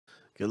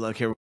Good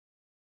luck,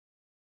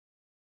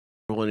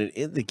 everyone.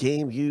 In the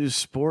game used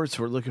sports,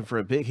 we're looking for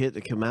a big hit to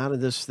come out of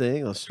this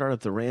thing. Let's start up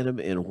the random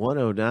in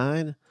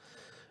 109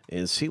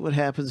 and see what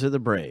happens in the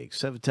break.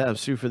 7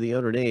 times through for the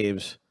owner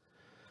names.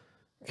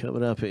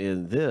 Coming up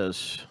in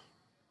this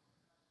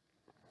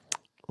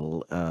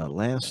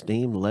last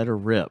name letter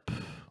rip.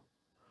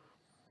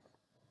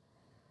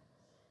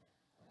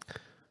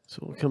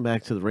 So we'll come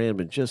back to the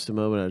random in just a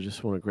moment. I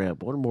just want to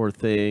grab one more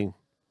thing.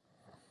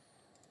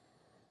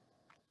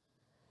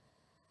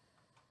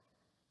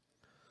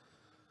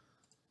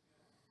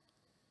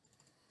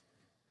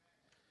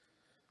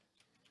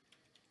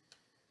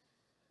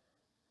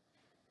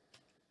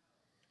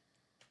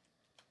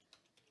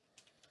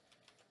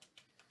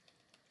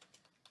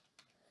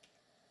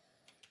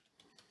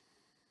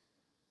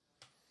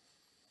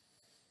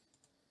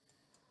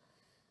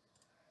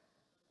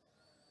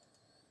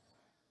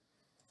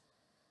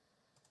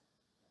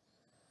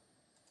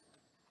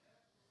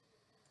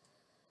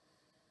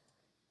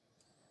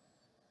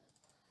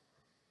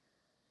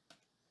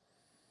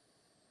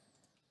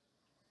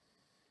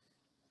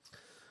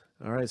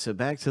 All right, so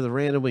back to the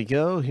random we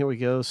go. Here we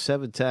go,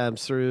 7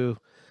 times through.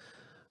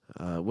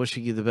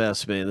 Wishing you the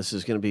best, man. This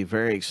is going to be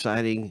very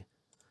exciting.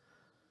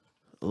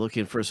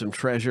 Looking for some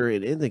treasure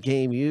and in the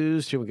game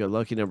used. Here we go,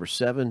 lucky number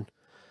 7.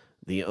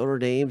 The owner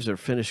names are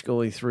finished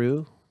going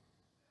through.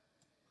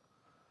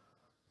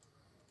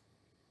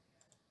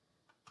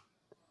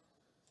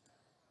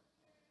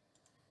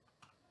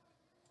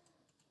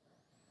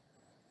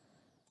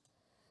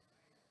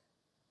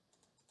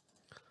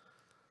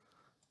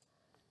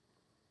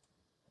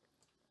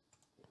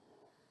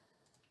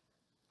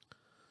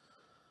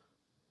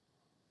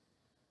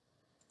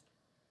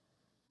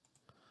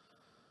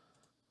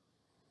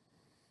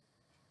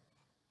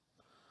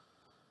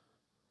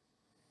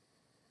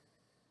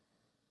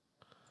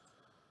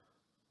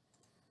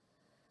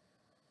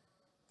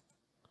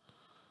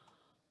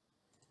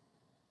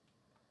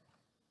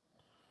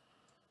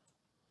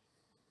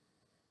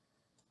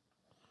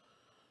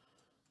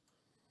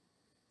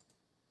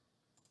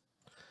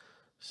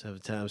 Seven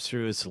times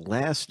through, it's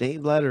last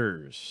name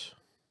letters.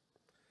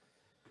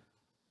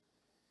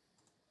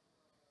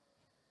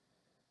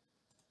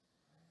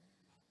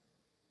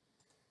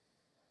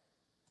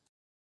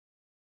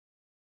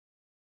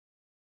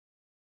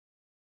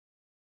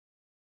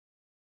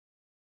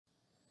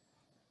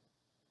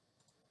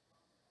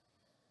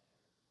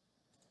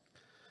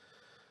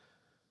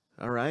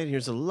 All right,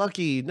 here's a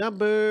lucky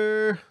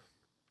number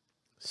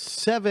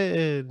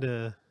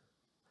 7.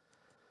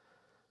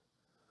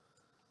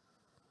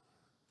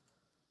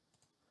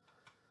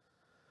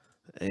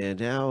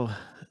 And now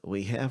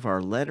we have our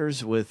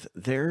letters with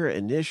their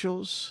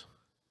initials.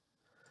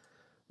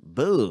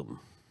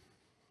 Boom.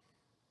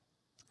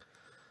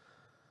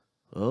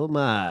 Oh,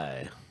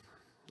 my.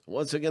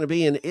 What's it going to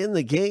be in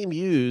the game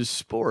used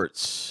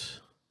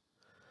sports?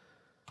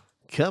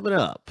 Coming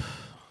up.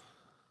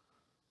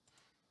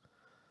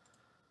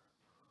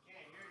 Can't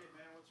hear you,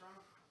 man. What's wrong?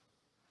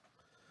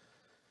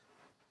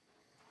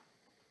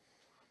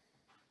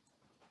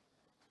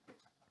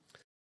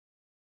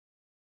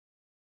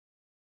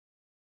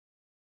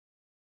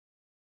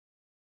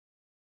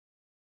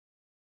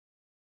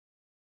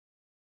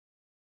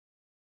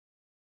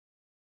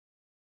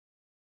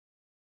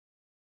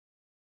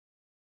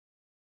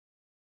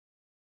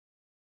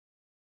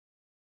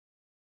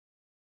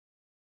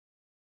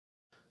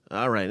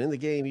 All right, in the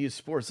game used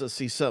sports, let's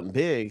see something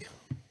big.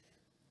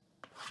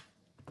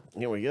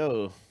 Here we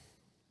go.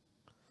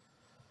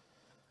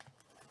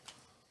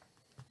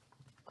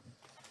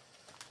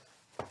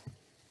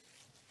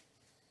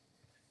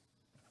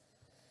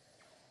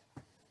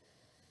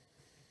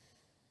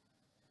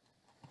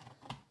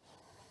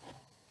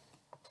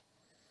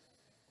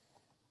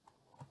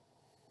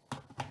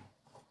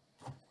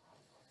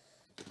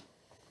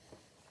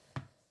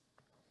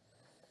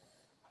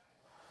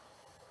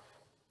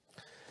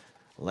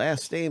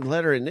 Last name,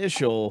 letter,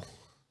 initial.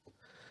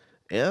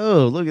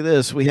 Oh, look at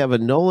this. We have a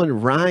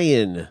Nolan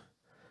Ryan.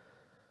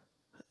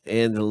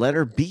 And the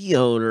letter B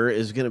owner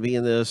is going to be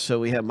in this. So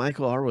we have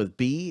Michael R with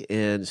B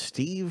and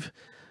Steve.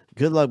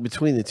 Good luck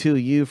between the two of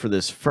you for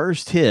this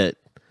first hit.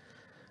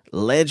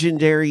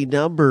 Legendary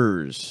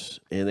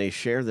numbers. And they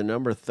share the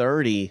number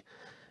 30.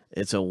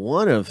 It's a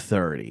 1 of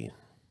 30.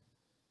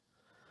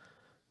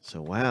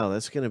 So wow,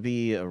 that's going to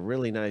be a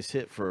really nice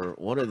hit for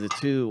one of the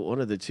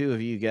two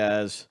of you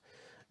guys.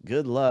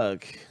 Good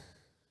luck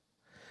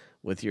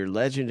with your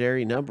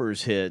legendary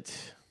numbers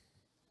hit.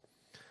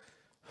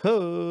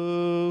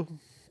 Ho!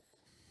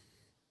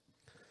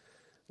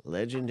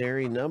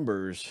 Legendary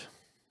numbers.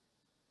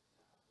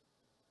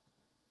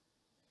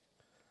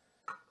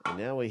 And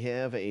now we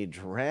have a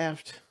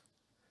draft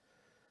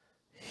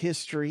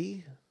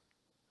history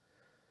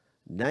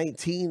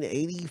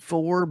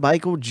 1984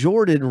 Michael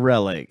Jordan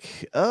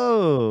relic.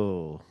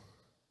 Oh.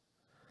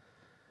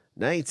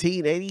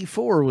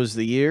 1984 was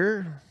the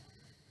year.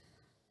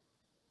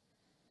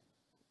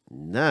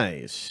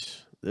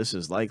 Nice. This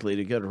is likely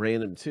to go to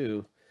random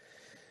too.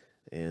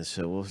 And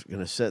so we're going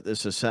to set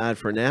this aside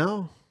for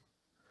now.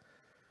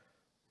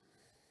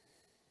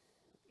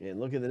 And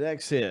look at the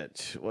next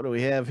hit. What do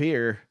we have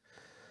here?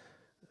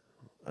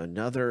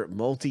 Another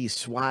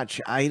multi-swatch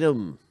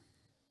item.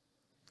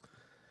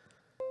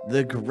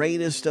 The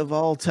greatest of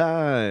all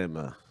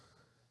time.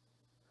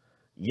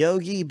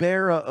 Yogi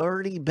Berra,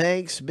 Ernie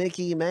Banks,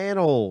 Mickey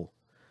Mantle,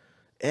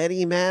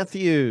 Eddie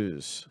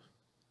Matthews,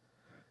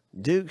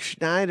 Duke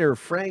Schneider,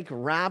 Frank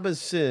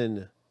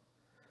Robinson.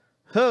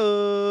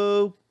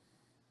 Ho!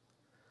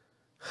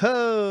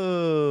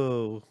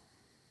 Ho!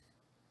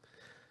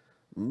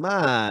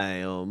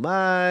 My, oh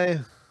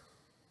my.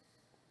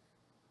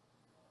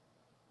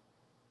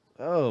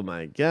 Oh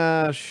my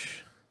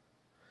gosh.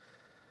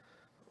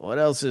 What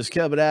else is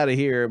coming out of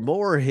here?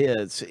 More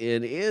hits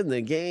in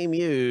the game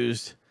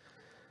used.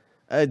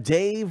 A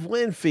Dave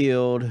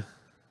Winfield.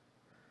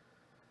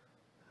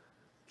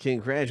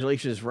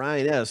 Congratulations,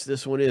 Ryan S.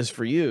 This one is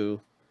for you.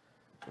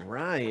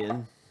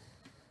 Ryan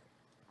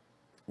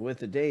with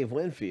the Dave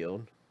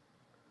Winfield.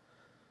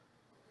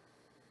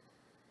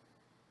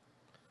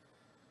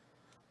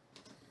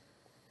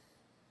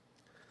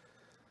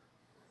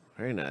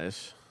 Very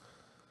nice.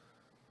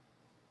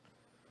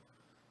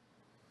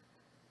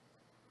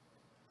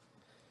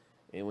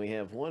 And we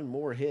have one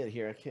more hit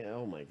here. I can't.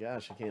 Oh my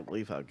gosh! I can't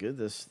believe how good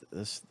this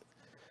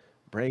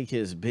break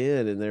has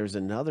been. And there's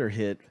another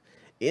hit.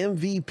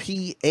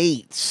 MVP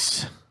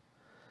 8s.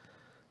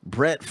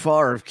 Brett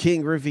Favre,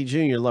 King Griffey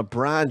Jr.,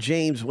 LeBron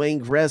James,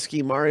 Wayne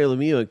Gretzky, Mario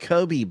Lemieux, and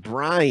Kobe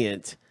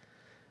Bryant,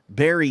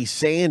 Barry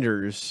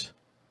Sanders.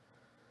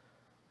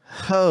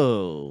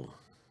 Oh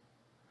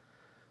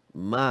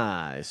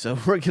my! So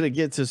we're gonna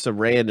get to some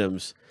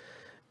randoms,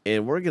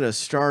 and we're gonna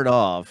start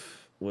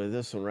off with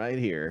this one right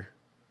here.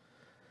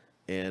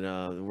 And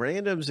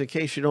randoms, in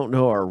case you don't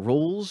know our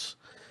rules,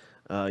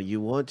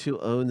 you want to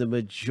own the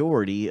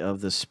majority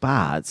of the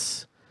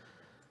spots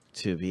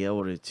to be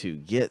able to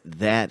get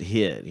that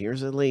hit.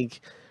 Here's a link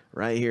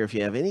right here. If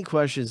you have any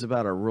questions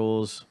about our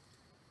rules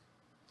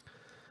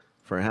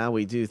for how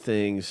we do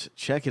things,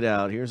 check it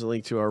out. Here's a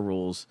link to our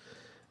rules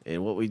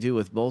and what we do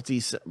with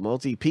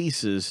multi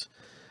pieces.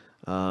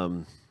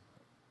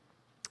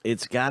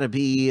 It's got to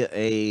be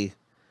a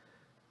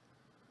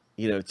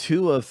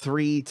 2 of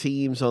 3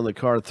 teams on the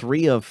card,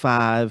 3 of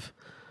 5,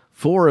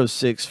 4 of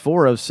 6,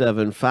 4 of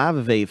 7, 5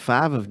 of 8,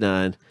 5 of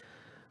 9.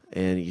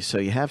 And so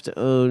you have to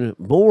own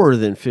more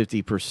than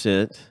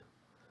 50%.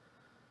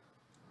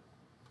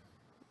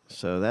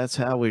 So that's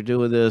how we're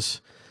doing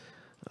this.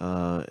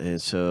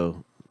 And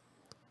so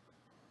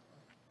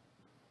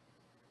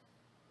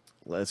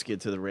let's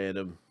get to the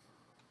random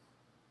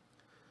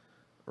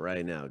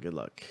right now. Good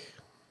luck.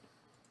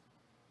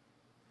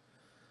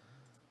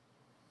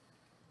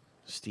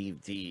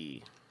 Steve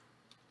D.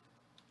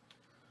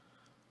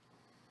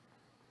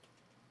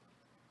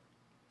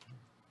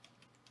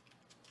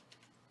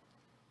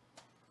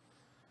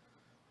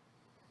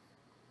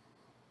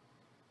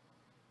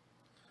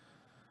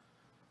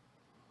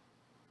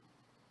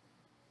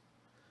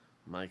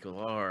 Michael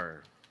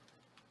R.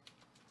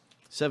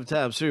 7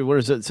 times through.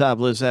 Winners at the top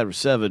list after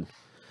 7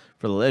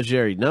 for the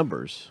legendary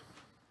numbers.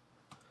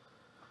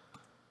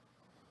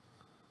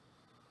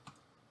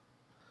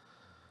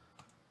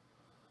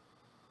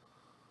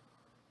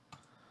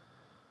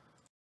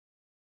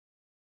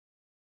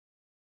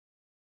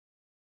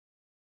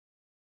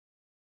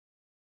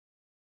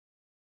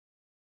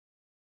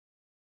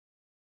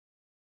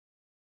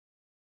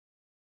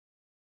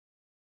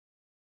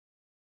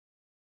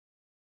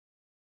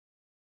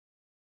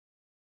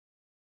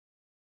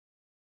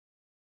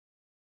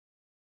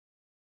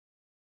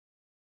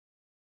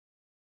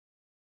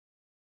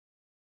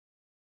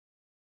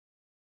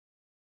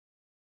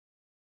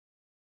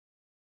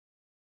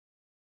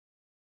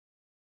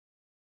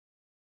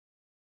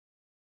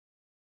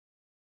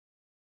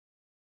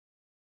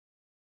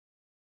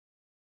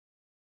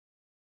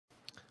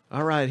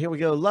 All right, here we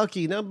go.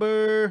 Lucky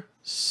number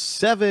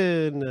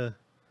 7.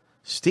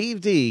 Steve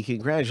D.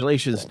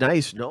 Congratulations.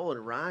 Nice. Nolan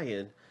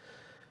Ryan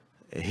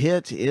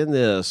hit in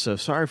this. So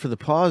sorry for the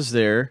pause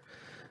there.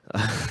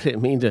 I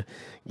didn't mean to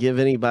give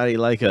anybody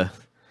like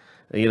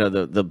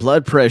the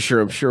blood pressure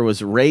I'm sure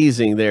was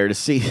raising there to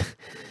see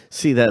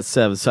that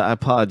 7. So I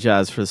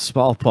apologize for the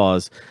small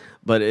pause.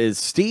 But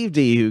it's Steve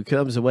D who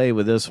comes away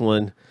with this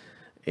one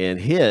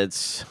and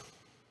hits.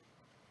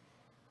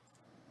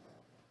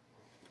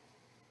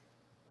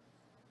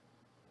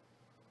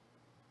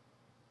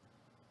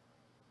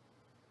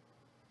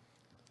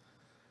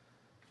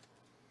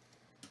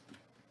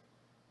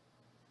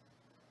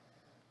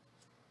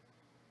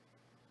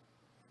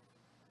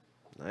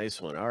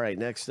 Nice one. All right,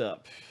 next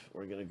up,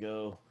 we're going to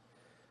go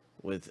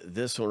with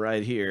this one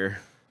right here.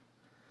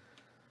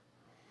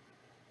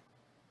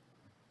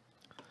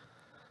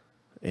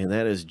 And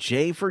that is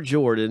J for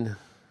Jordan,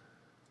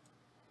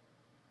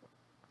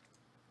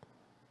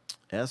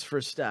 S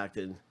for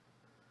Stockton,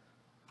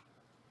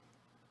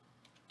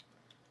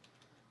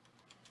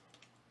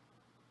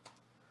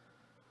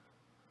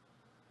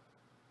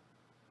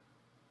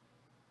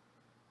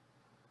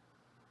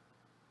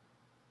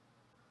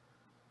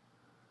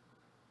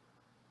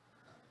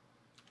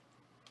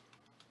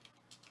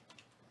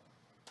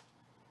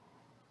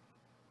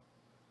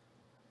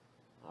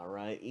 All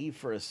right, E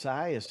for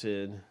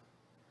Esiason,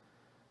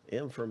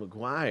 M for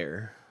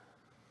McGuire.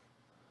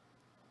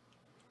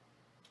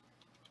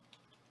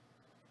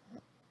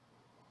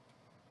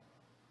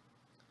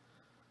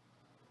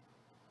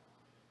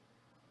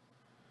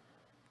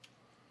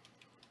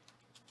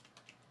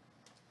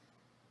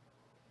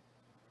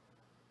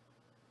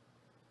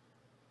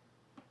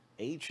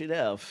 H and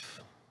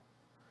F.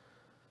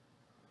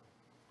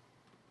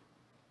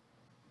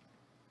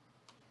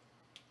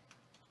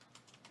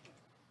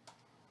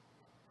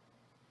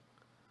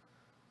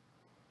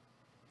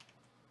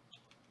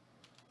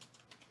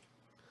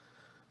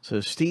 So,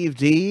 Steve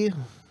D,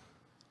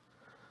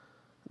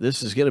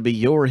 this is going to be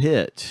your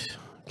hit.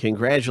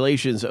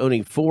 Congratulations,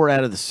 owning 4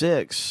 out of the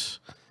 6.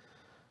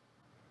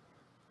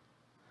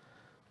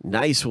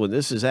 Nice one.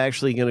 This is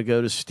actually going to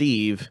go to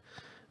Steve.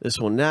 This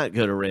will not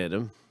go to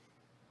random.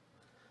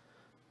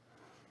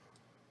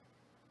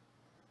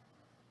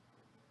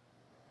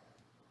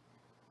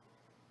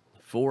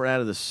 Four out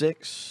of the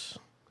 6.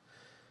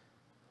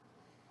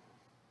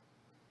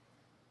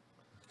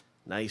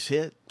 Nice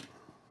hit.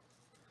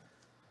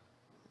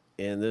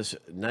 And this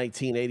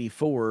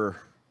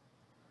 1984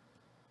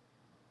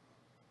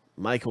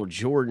 Michael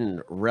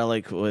Jordan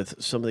relic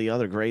with some of the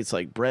other greats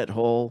like Brett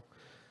Hull.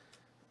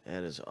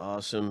 That is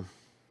awesome.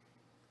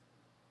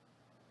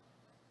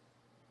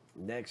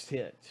 Next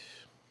hit.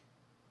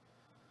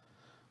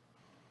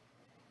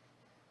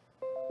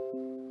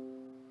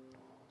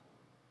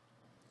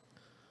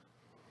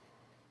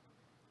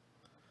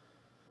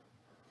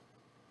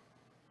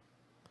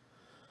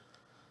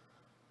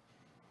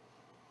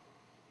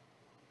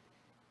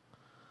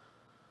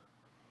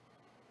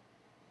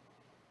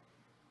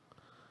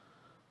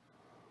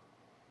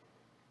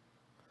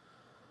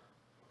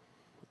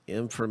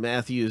 M for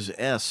Matthews,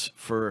 S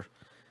for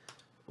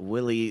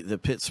Willie the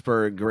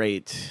Pittsburgh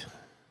great.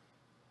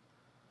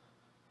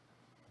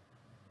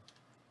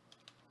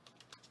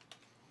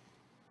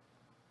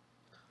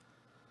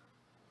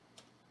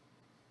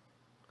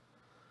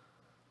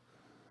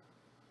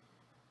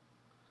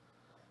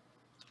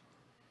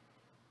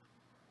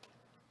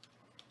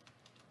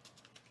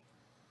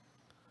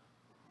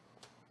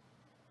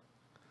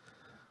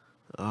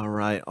 All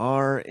right,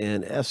 R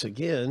and S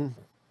again.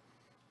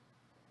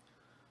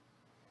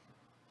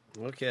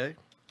 Okay.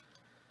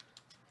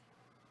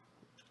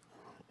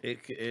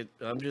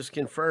 I'm just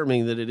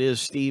confirming that it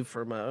is Steve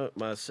for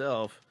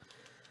myself.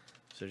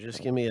 So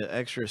just give me an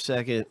extra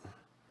second.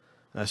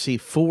 I see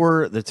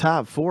 4. The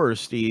top 4 is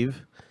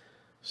Steve.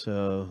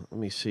 So let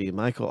me see.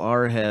 Michael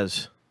R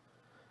has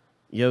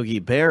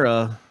Yogi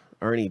Berra,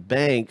 Ernie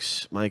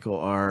Banks, Michael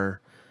R.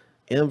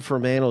 M for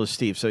Mantle is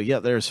Steve. So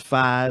yep, there's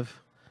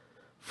 5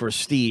 for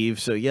Steve.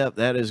 So yep,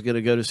 that is going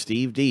to go to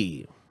Steve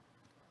D.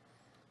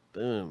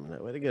 Boom.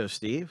 Way to go,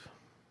 Steve.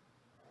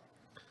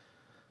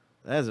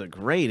 That's a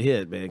great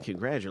hit, man.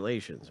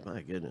 Congratulations.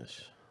 My goodness.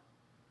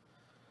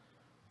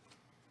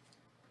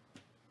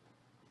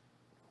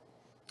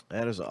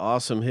 That is an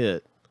awesome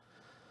hit.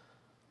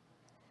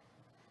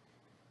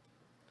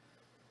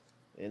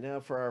 And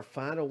now for our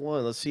final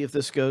one. Let's see if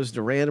this goes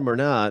to random or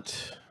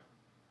not.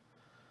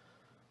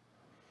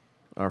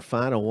 Our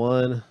final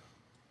one.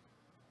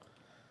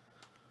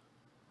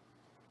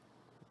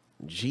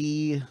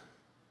 G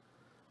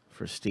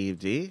for Steve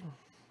D.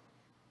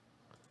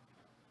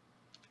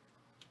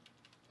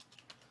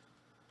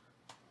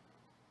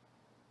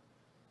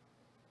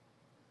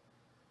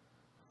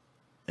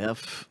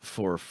 F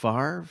for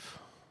Favre.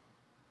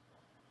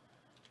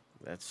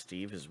 That's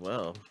Steve as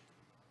well.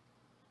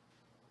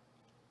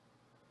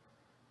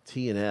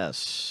 T and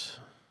S.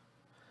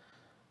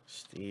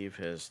 Steve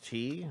has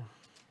T.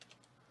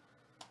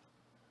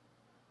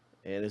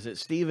 And is it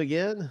Steve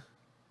again?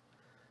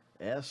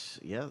 S.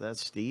 Yeah,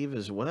 that's Steve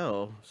as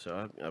well.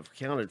 So I've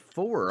counted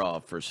 4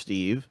 off for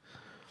Steve.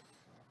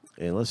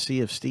 And let's see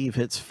if Steve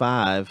hits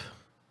 5.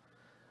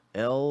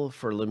 L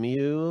for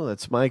Lemieux.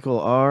 That's Michael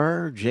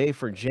R. J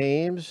for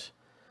James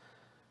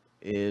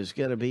is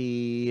going to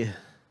be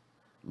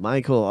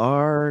Michael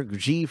R.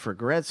 G for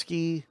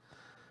Gretzky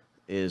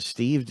is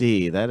Steve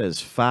D. That is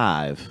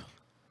 5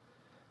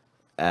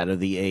 out of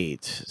the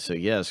 8. So,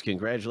 yes,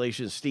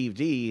 congratulations, Steve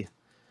D.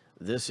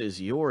 This is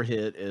your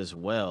hit as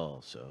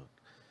well. So,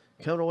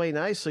 coming away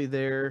nicely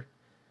there.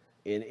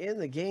 And in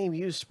the game,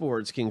 U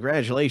Sports,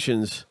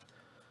 congratulations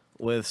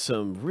with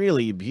some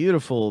really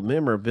beautiful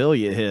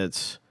memorabilia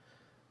hits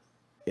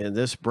in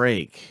this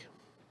break.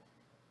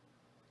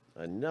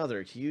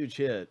 Another huge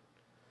hit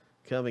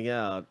coming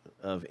out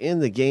of In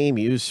the Game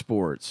U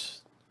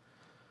Sports.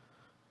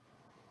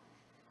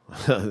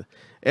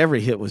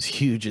 Every hit was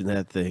huge in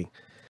that thing.